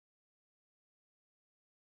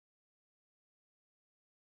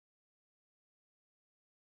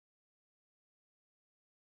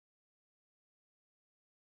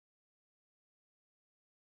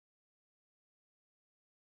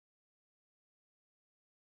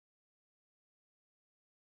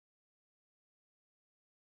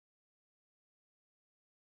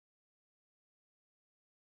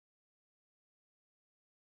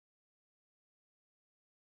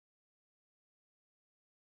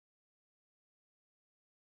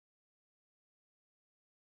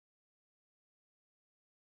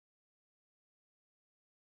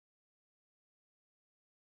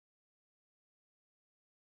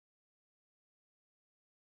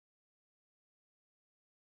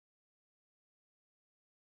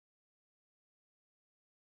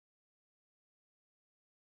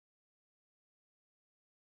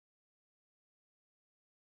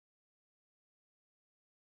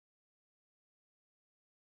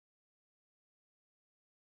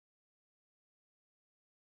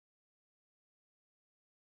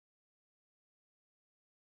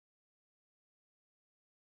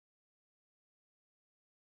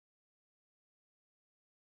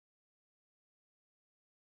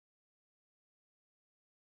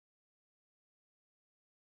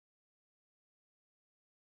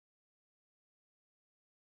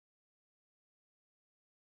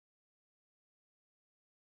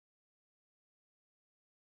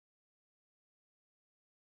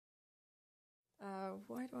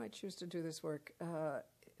Why do I choose to do this work?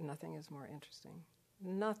 Nothing is more interesting.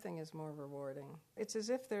 Nothing is more rewarding. It's as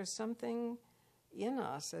if there's something in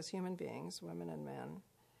us as human beings, women and men,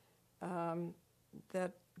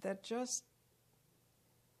 that just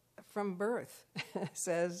from birth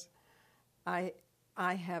says, I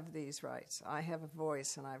have these rights. I have a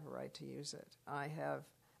voice and I have a right to use it. I have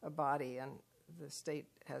a body and the state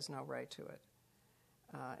has no right to it,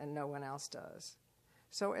 and no one else does.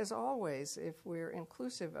 So as always, if we're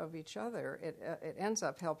inclusive of each other, it ends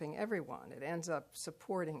up helping everyone. It ends up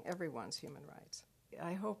supporting everyone's human rights.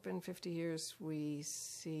 I hope in 50 years we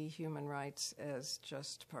see human rights as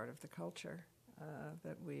just part of the culture,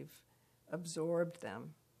 that we've absorbed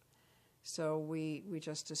them. So we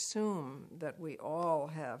just assume that we all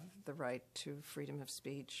have the right to freedom of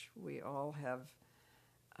speech. We all have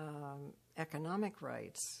economic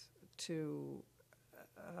rights to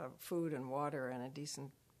food and water and a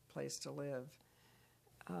decent place to live.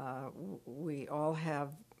 We all have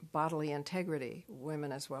bodily integrity,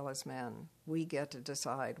 women as well as men. We get to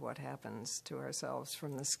decide what happens to ourselves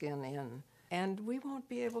from the skin in. And we won't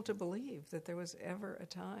be able to believe that there was ever a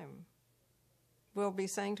time. We'll be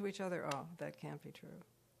saying to each other, oh, that can't be true,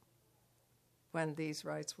 when these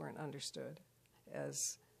rights weren't understood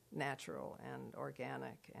as natural and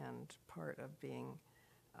organic and part of being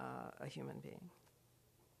a human being.